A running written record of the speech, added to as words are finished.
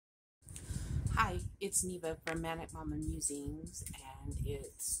it's Neva from Manic Mama Musings, and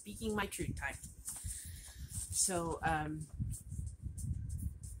it's Speaking My Truth time. So, I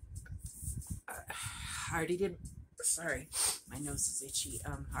already did, sorry, my nose is itchy.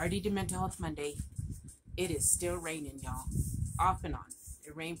 I already did Mental Health Monday. It is still raining, y'all, off and on.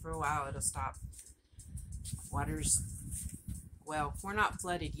 It rained for a while, it'll stop. Water's, well, we're not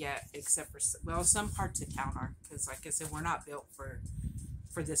flooded yet, except for, well, some parts of town are, because like I said, we're not built for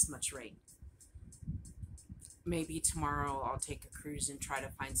this much rain. Maybe tomorrow I'll take a cruise and try to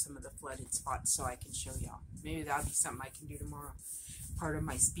find some of the flooded spots so I can show y'all. Maybe that'll be something I can do tomorrow. Part of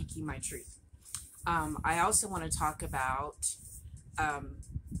my Speaking My Truth. I also want to talk about,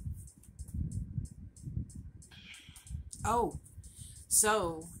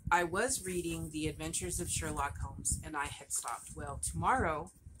 so I was reading The Adventures of Sherlock Holmes and I had stopped. Well,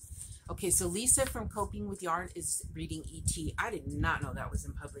 tomorrow, okay, so Lisa from Coping with Yarn is reading E.T. I did not know that was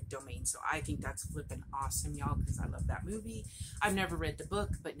in public domain, so I think that's flipping awesome, y'all, because I love that movie. I've never read the book,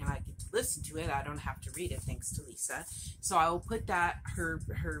 but now I get to listen to it. I don't have to read it, thanks to Lisa. So I will put that, her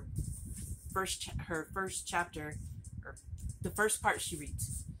first chapter, or the first part she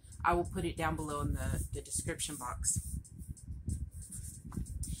reads, I will put it down below in the description box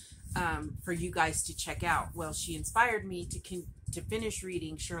for you guys to check out. Well, she inspired me to finish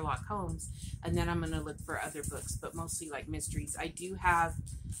reading Sherlock Holmes, and then I'm going to look for other books, but mostly like mysteries. I do have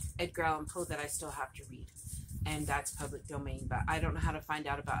Edgar Allan Poe that I still have to read, and that's public domain, but I don't know how to find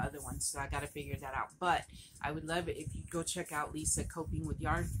out about other ones, so I got to figure that out. But I would love it if you go check out Lisa Coping with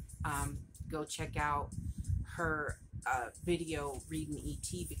Yarn. Go check out her video reading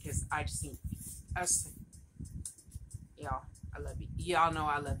E.T. because I just think us, y'all, I love you. Y'all know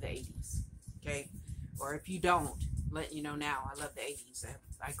I love the 80s, okay? Or if you don't, let you know now, I love the 80s.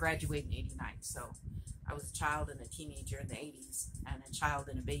 I graduated in 89, so I was a child and a teenager in the 80s and a child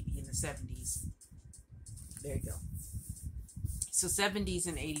and a baby in the 70s. There you go. So 70s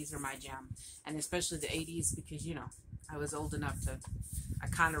and 80s are my jam, and especially the 80s because, you know, I was old enough to, I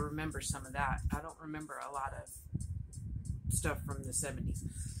kind of remember some of that. I don't remember a lot of stuff from the 70s.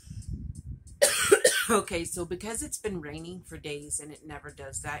 Okay, so because it's been raining for days and it never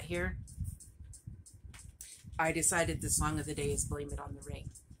does that here, I decided the song of the day is Blame It on the Rain.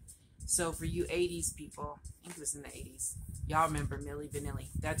 So for you 80s people, I think it was in the 80s, y'all remember Milli Vanilli.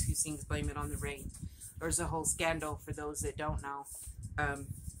 That's who sings Blame It on the Rain. There's a whole scandal for those that don't know,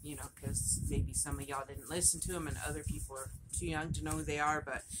 you know, because maybe some of y'all didn't listen to them and other people are too young to know who they are,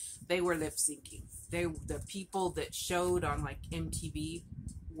 but they were lip syncing. The people that showed on like MTV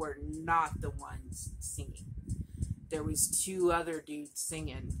were not the ones singing. There was two other dudes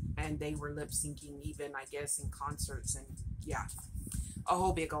singing, and they were lip syncing even, I guess, in concerts, and yeah, a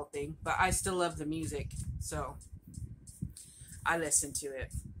whole big old thing. But I still love the music, so I listen to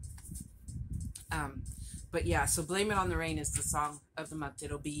it. But yeah, so Blame It on the Rain is the song of the month.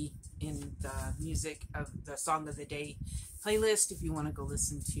 It'll be in the music of the song of the day playlist. If you want to go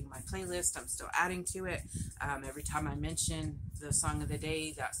listen to my playlist, I'm still adding to it. Every time I mention the song of the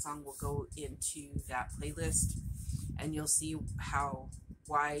day, that song will go into that playlist, and you'll see how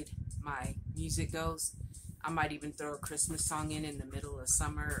wide my music goes. I might even throw a Christmas song in the middle of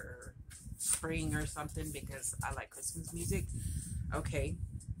summer or spring or something because I like Christmas music. Okay.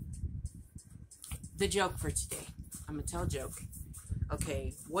 The joke for today. I'm going to tell a joke.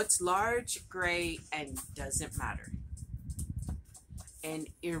 Okay. What's large, gray, and doesn't matter? An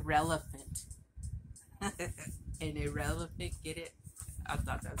irrelevant. An irrelevant, get it? I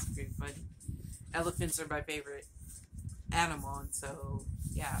thought that was pretty funny. Elephants are my favorite animal, and so,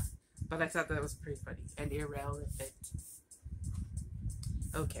 yeah. But I thought that was pretty funny. An irrelevant.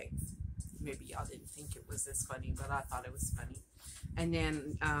 Okay. Maybe y'all didn't think it was this funny, but I thought it was funny. And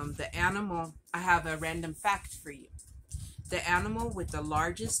then the animal, I have a random fact for you. The animal with the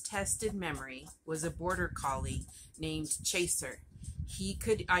largest tested memory was a border collie named Chaser. He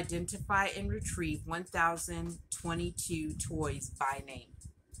could identify and retrieve 1,022 toys by name.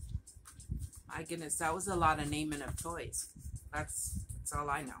 My goodness, that was a lot of naming of toys. That's all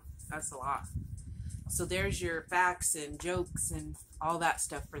I know. That's a lot. So there's your facts and jokes and all that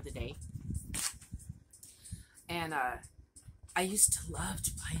stuff for the day. And I used to love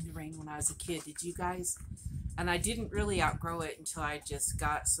to play in the rain when I was a kid. Did you guys? And I didn't really outgrow it until I just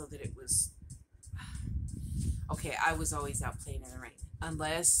got so that it was... Okay, I was always out playing in the rain.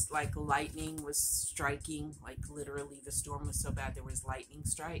 Unless, like, lightning was striking. Like, literally, the storm was so bad there was lightning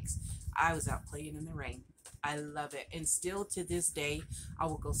strikes. I was out playing in the rain. I love it. And still to this day, I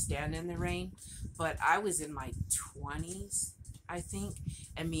will go stand in the rain. But I was in my 20s, I think.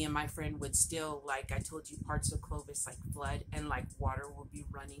 And me and my friend would still, like I told you, parts of Clovis, like, flood. And, like, water would be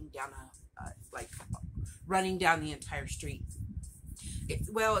running down like running down the entire street.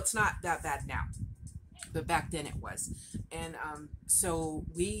 Well, it's not that bad now, but back then it was. And so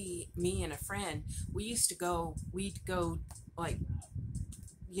me and a friend, we'd go like,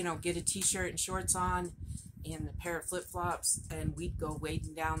 get a t-shirt and shorts on and a pair of flip-flops, and we'd go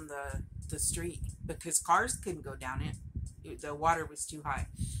wading down the street because cars couldn't go down it. The water was too high.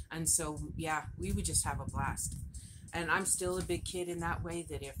 And so, yeah, we would just have a blast. And I'm still a big kid in that way,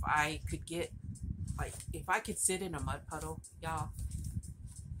 that if I could sit in a mud puddle, y'all,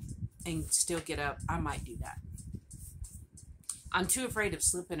 and still get up, I might do that. I'm too afraid of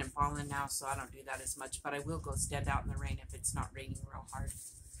slipping and falling now, so I don't do that as much, but I will go stand out in the rain if it's not raining real hard.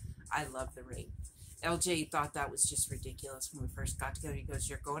 I love the rain. LJ thought that was just ridiculous when we first got together. He goes,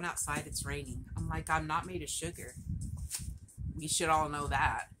 "You're going outside, it's raining." I'm like, "I'm not made of sugar." We should all know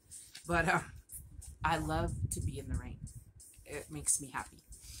that. But I love to be in the rain. It makes me happy.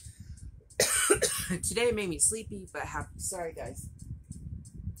 Today it made me sleepy, but happy. Sorry, guys.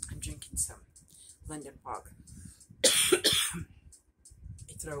 I'm drinking some London Fog.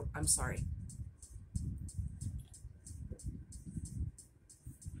 Throat. I'm sorry.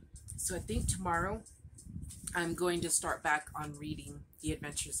 So I think tomorrow I'm going to start back on reading The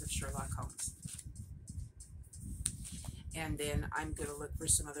Adventures of Sherlock Holmes. And then I'm going to look for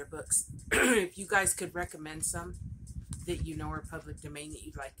some other books. If you guys could recommend some that you know are public domain that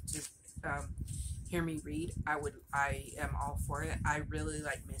you'd like to hear me read, I am all for it. I really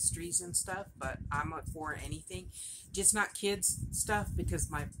like mysteries and stuff, but I'm up for anything. Just not kids stuff, because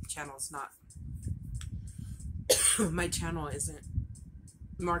my channel's not my channel isn't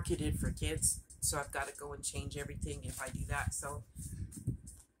marketed for kids, so I've got to go and change everything if I do that. So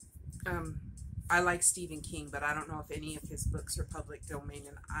I like Stephen King, but I don't know if any of his books are public domain,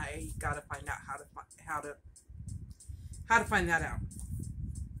 and I got to find out how to find that out.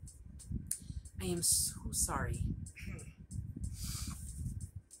 I am so sorry.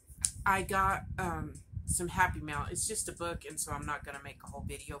 I got some Happy Mail. It's just a book, and so I'm not going to make a whole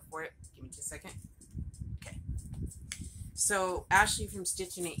video for it. Give me just a second. Okay. So Ashley from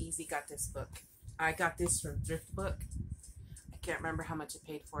Stitchin It Easy got this book. I got this from Thrift Book. I can't remember how much I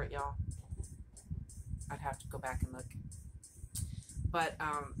paid for it, y'all. I'd have to go back and look. But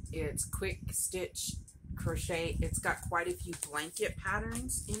it's quick stitch crochet. It's got quite a few blanket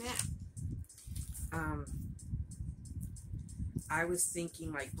patterns in it. I was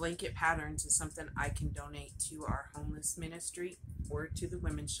thinking like blanket patterns is something I can donate to our homeless ministry or to the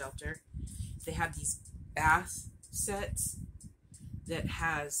women's shelter. They have these bath sets that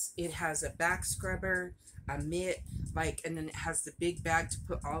has a back scrubber, a mitt, and then it has the big bag to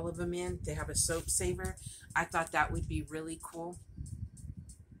put all of them in. They have a soap saver. I thought that would be really cool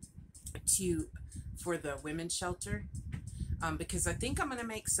for the women's shelter. Because I think I'm going to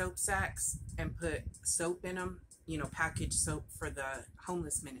make soap sacks and put soap in them, packaged soap for the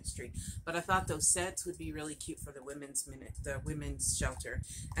homeless ministry. But I thought those sets would be really cute for the women's shelter.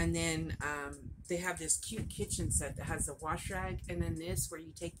 And then they have this cute kitchen set that has a wash rag, and then this where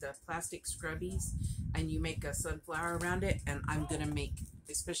you take the plastic scrubbies and you make a sunflower around it. And I'm going to make,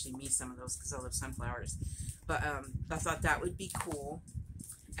 especially me, some of those because I love sunflowers. But I thought that would be cool.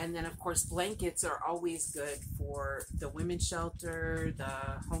 And then, of course, blankets are always good for the women's shelter,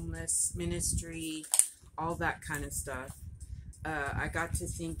 the homeless ministry, all that kind of stuff. I got to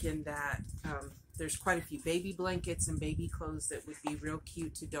thinking that there's quite a few baby blankets and baby clothes that would be real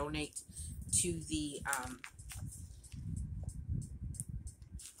cute to donate to the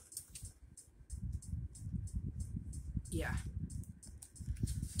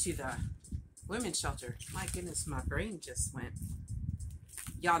to the women's shelter. My goodness, my brain just went.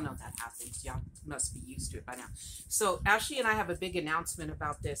 Y'all know that happens. Y'all must be used to it by now. So Ashley and I have a big announcement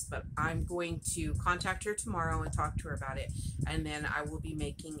about this, but I'm going to contact her tomorrow and talk to her about it. And then I will be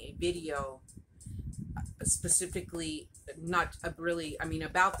making a video specifically, not really,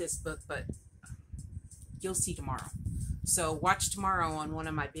 about this book, but you'll see tomorrow. So watch tomorrow on one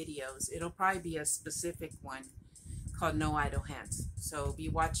of my videos. It'll probably be a specific one called No Idle Hands. So be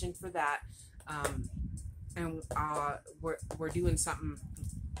watching for that. And we're doing something,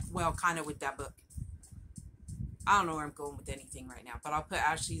 well, kind of with that book. I don't know where I'm going with anything right now, but I'll put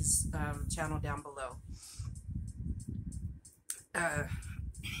Ashley's channel down below.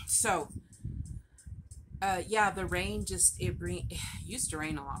 Yeah, the rain it used to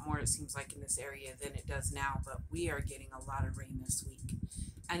rain a lot more, it seems like, in this area than it does now, but we are getting a lot of rain this week.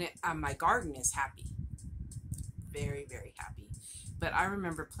 And my garden is happy. Very, very happy. But I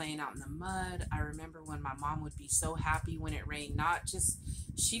remember playing out in the mud. I remember when my mom would be so happy when it rained.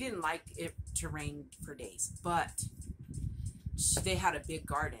 She didn't like it to rain for days, but they had a big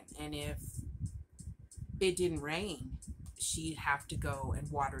garden. And if it didn't rain, she'd have to go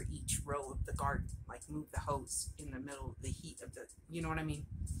and water each row of the garden, like move the hose in the middle of the heat of the, you know what I mean?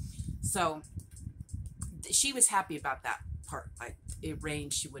 So she was happy about that part. Like it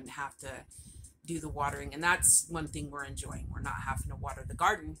rained, she wouldn't have to do the watering. And that's one thing we're enjoying. We're not having to water the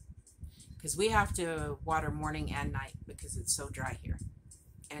garden, because we have to water morning and night because it's so dry here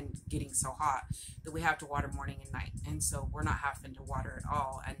and getting so hot that we have to water morning and night. And so we're not having to water at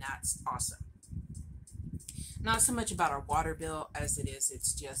all. And that's awesome. Not so much about our water bill as it is,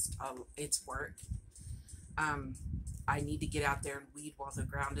 it's just, it's work. I need to get out there and weed while the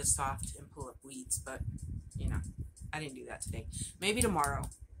ground is soft and pull up weeds, but you know, I didn't do that today. Maybe tomorrow,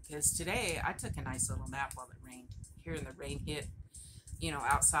 because today I took a nice little nap while it rained. Hearing the rain hit, you know,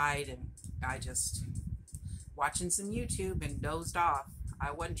 outside, and I just watching some YouTube and dozed off.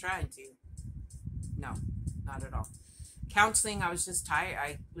 I wasn't trying to. No, not at all. Counseling, I was just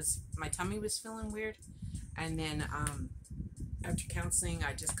tired. My tummy was feeling weird. And then after counseling,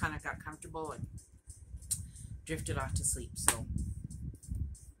 I just kind of got comfortable and drifted off to sleep. So,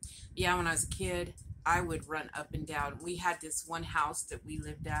 yeah, when I was a kid, I would run up and down. We had this one house that we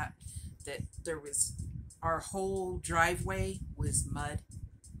lived at that there was, our whole driveway was mud.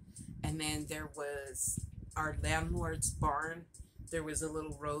 And then there was our landlord's barn. There was a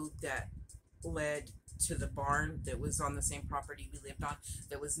little road that led to the barn that was on the same property we lived on.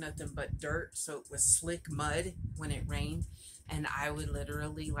 There was nothing but dirt, so it was slick mud when it rained, and I would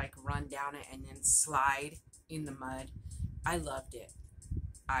literally like run down it and then slide in the mud. I loved it.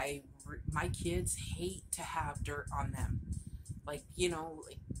 My kids hate to have dirt on them, like, you know,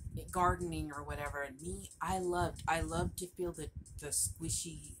 like gardening or whatever. And me, I loved to feel the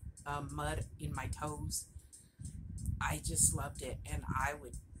squishy mud in my toes. I just loved it, and I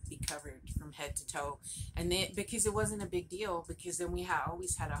would be covered from head to toe. And then, because it wasn't a big deal, because then we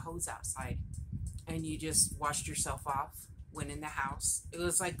always had a hose outside, and you just washed yourself off when in the house. It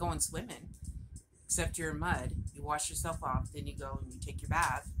was like going swimming, except you're in mud. You wash yourself off, then you go and you take your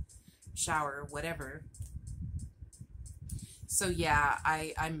bath, shower, whatever. So yeah,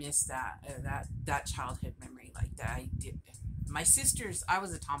 I miss that childhood memory like that. I did. My sisters, I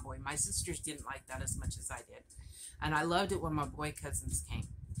was a tomboy. My sisters didn't like that as much as I did. And I loved it when my boy cousins came,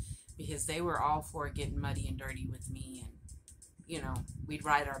 because they were all for getting muddy and dirty with me. And, you know, we'd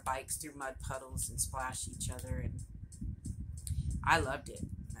ride our bikes through mud puddles and splash each other. And I loved it.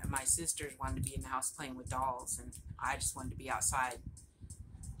 And my sisters wanted to be in the house playing with dolls. And I just wanted to be outside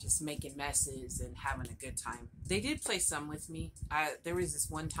just making messes and having a good time. They did play some with me. There was this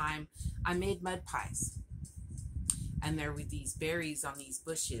one time I made mud pies. And there were these berries on these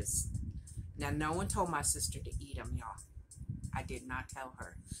bushes. Now, no one told my sister to eat them, y'all. I did not tell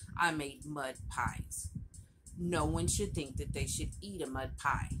her. I made mud pies. No one should think that they should eat a mud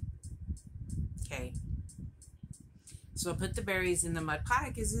pie. Okay? So I put the berries in the mud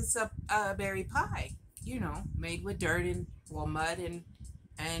pie because it's a berry pie. You know, made with dirt and, well, mud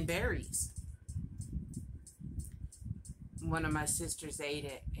and berries. One of my sisters ate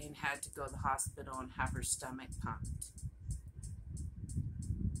it and had to go to the hospital and have her stomach pumped.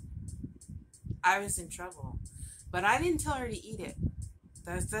 I was in trouble, but I didn't tell her to eat it.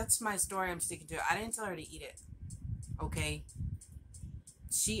 That's my story I'm sticking to. I didn't tell her to eat it. Okay?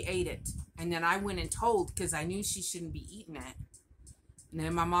 She ate it. And then I went and told, because I knew she shouldn't be eating it. And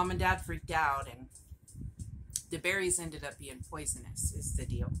then my mom and dad freaked out, and the berries ended up being poisonous, is the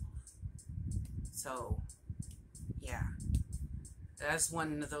deal. So, yeah. That's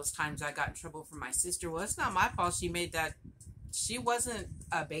one of those times I got in trouble from my sister. Well, it's not my fault she made that. She wasn't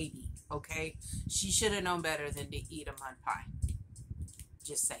a baby, okay? She should have known better than to eat a mud pie.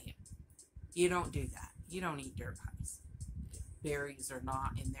 Just saying. You don't do that. You don't eat dirt pies. Berries are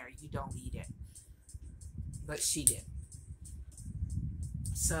not in there. You don't eat it. But she did.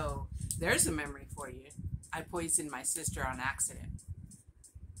 So, there's a memory for you. I poisoned my sister on accident.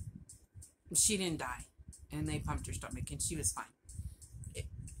 She didn't die. And they pumped her stomach, and she was fine.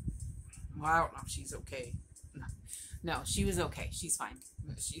 Well, I don't know if she's okay. No, she was okay. She's fine.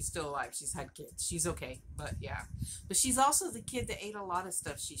 She's still alive. She's had kids. She's okay. But yeah. But she's also the kid that ate a lot of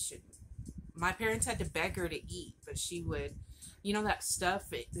stuff she shouldn't. My parents had to beg her to eat, but she would, you know, that stuff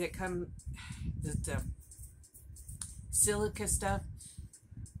that the silica stuff.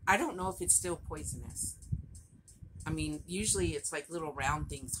 I don't know if it's still poisonous. I mean, usually it's like little round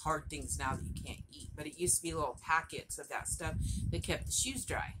things, hard things now that you can't eat. But it used to be little packets of that stuff that kept the shoes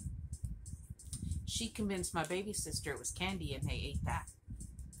dry. She convinced my baby sister it was candy, and they ate that.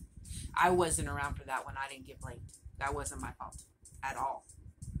 I wasn't around for that one. I didn't get blamed. That wasn't my fault at all.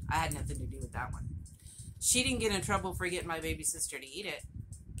 I had nothing to do with that one. She didn't get in trouble for getting my baby sister to eat it.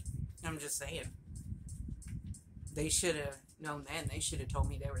 I'm just saying. They should have known then. They should have told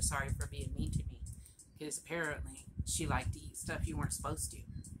me they were sorry for being mean to me. Because apparently she liked to eat stuff you weren't supposed to.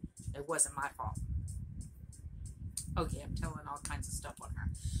 It wasn't my fault. Okay, I'm telling all kinds of stuff on her.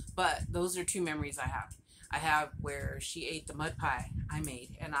 But those are two memories I have. I have where she ate the mud pie I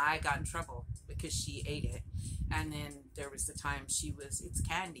made, and I got in trouble because she ate it. And then there was the time it's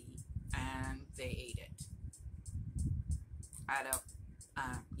candy, and they ate it. I don't,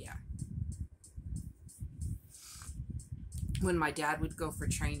 yeah. When my dad would go for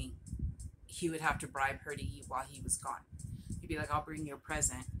training, he would have to bribe her to eat while he was gone. He'd be like, I'll bring you a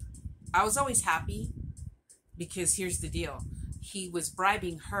present. I was always happy because here's the deal. He was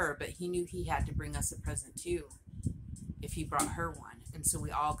bribing her, but he knew he had to bring us a present too if he brought her one. And so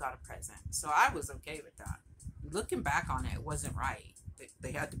we all got a present. So I was okay with that. Looking back on it, it wasn't right.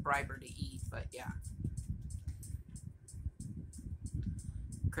 They had to bribe her to eat, but yeah.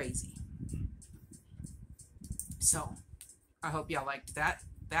 Crazy. So I hope y'all liked that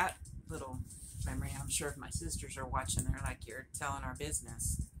little memory. I'm sure if my sisters are watching, they're like, you're telling our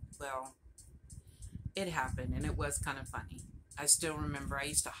business. Well, it happened, and it was kind of funny. I still remember I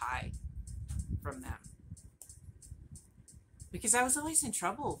used to hide from them because I was always in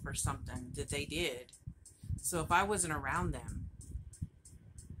trouble for something that they did. So if I wasn't around them,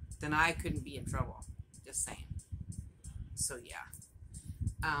 then I couldn't be in trouble. Just saying. So yeah.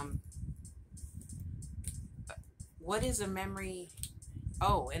 What is a memory?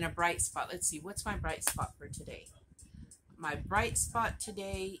 Oh, and a bright spot. Let's see. What's my bright spot for today? My bright spot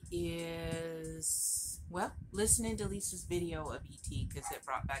today is, well, listening to Lisa's video of E.T. because it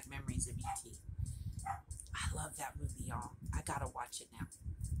brought back memories of E.T. I love that movie, y'all. I gotta watch it now.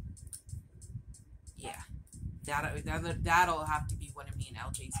 Yeah. That'll have to be one of me and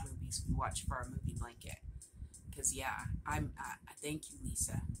LJ's movies we watch for our movie blanket. Because, yeah, I thank you,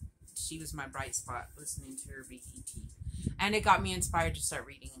 Lisa. She was my bright spot listening to her read E.T. And it got me inspired to start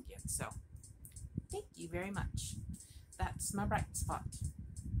reading again. So, thank you very much. That's my bright spot.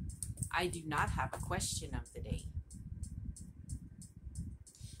 I do not have a question of the day.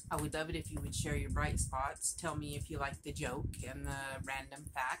 I would love it if you would share your bright spots. Tell me if you like the joke and the random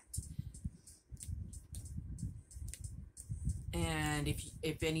fact. And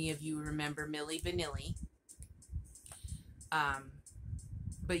if any of you remember Milli Vanilli.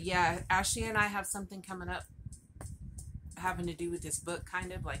 But yeah, Ashley and I have something coming up having to do with this book,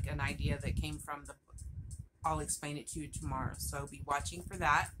 kind of like an idea that came from the book. I'll explain it to you tomorrow, so be watching for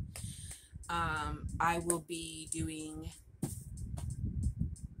that. I will be doing,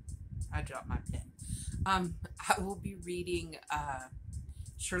 I dropped my pen. I will be reading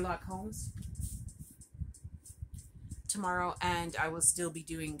Sherlock Holmes tomorrow, and I will still be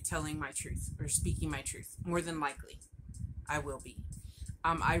doing telling my truth or speaking my truth. More than likely, I will be.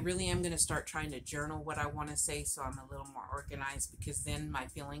 I really am going to start trying to journal what I want to say so I'm a little more organized, because then my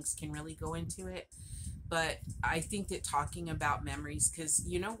feelings can really go into it. But I think that talking about memories, because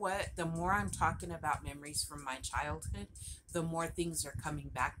you know what? The more I'm talking about memories from my childhood, the more things are coming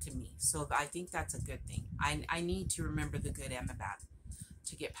back to me. So I think that's a good thing. I need to remember the good and the bad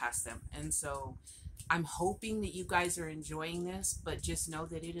to get past them. And so I'm hoping that you guys are enjoying this, but just know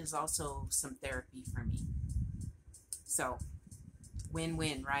that it is also some therapy for me. So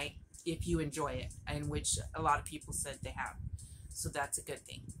win-win, right? If you enjoy it, and which a lot of people said they have. So that's a good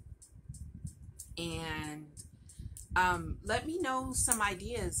thing. And let me know some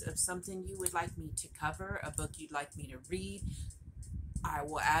ideas of something you would like me to cover, a book you'd like me to read. I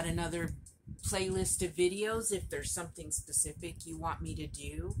will add another playlist of videos if there's something specific you want me to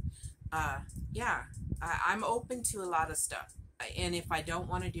do. Yeah, I'm open to a lot of stuff. And if I don't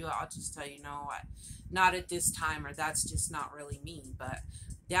want to do it, I'll just tell you, no, not at this time, or that's just not really me. But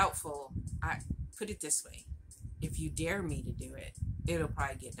doubtful, I put it this way. If you dare me to do it, it'll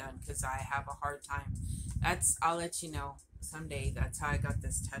probably get done, because I have a hard time. I'll let you know someday. That's how I got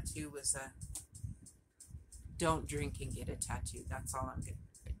this tattoo, was don't drink and get a tattoo. That's all I'm good.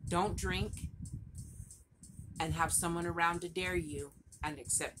 Don't drink and have someone around to dare you and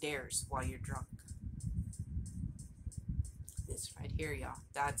accept dares while you're drunk. This right here, y'all.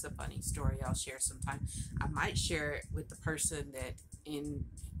 That's a funny story I'll share sometime. I might share it with the person that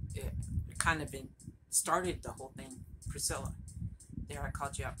started the whole thing, Priscilla. There, I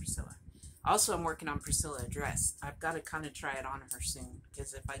called you out, Priscilla. Also, I'm working on Priscilla a dress. I've got to kind of try it on her soon,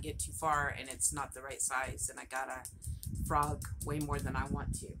 because if I get too far and it's not the right size, then I gotta frog way more than I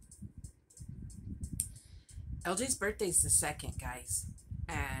want to. LJ's birthday's the 2nd, guys.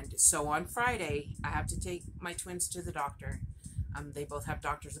 And so on Friday, I have to take my twins to the doctor. They both have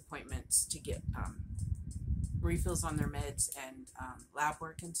doctor's appointments to get refills on their meds and lab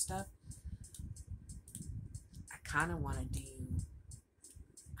work and stuff. I kind of want to do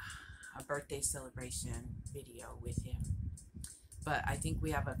a birthday celebration video with him. But I think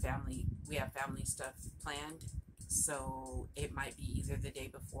we have family stuff planned. So it might be either the day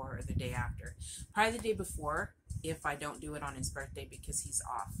before or the day after. Probably the day before if I don't do it on his birthday because he's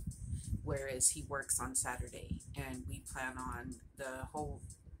off. Whereas he works on Saturday. And we plan on the whole,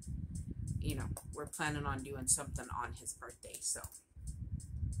 you know, we're planning on doing something on his birthday. So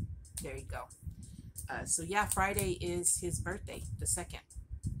there you go. So yeah, Friday is his birthday, the 2nd.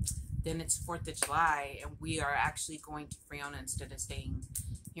 Then it's 4th of July, and we are actually going to Friona instead of staying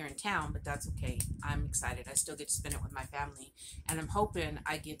here in town, but that's okay. I'm excited. I still get to spend it with my family, and I'm hoping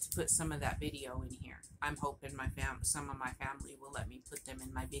I get to put some of that video in here. I'm hoping some of my family will let me put them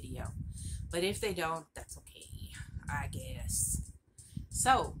in my video. But if they don't, that's okay, I guess.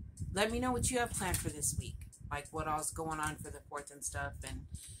 So, let me know what you have planned for this week. Like what all's going on for the 4th and stuff, and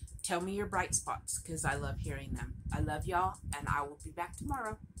tell me your bright spots, because I love hearing them. I love y'all, and I will be back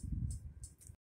tomorrow.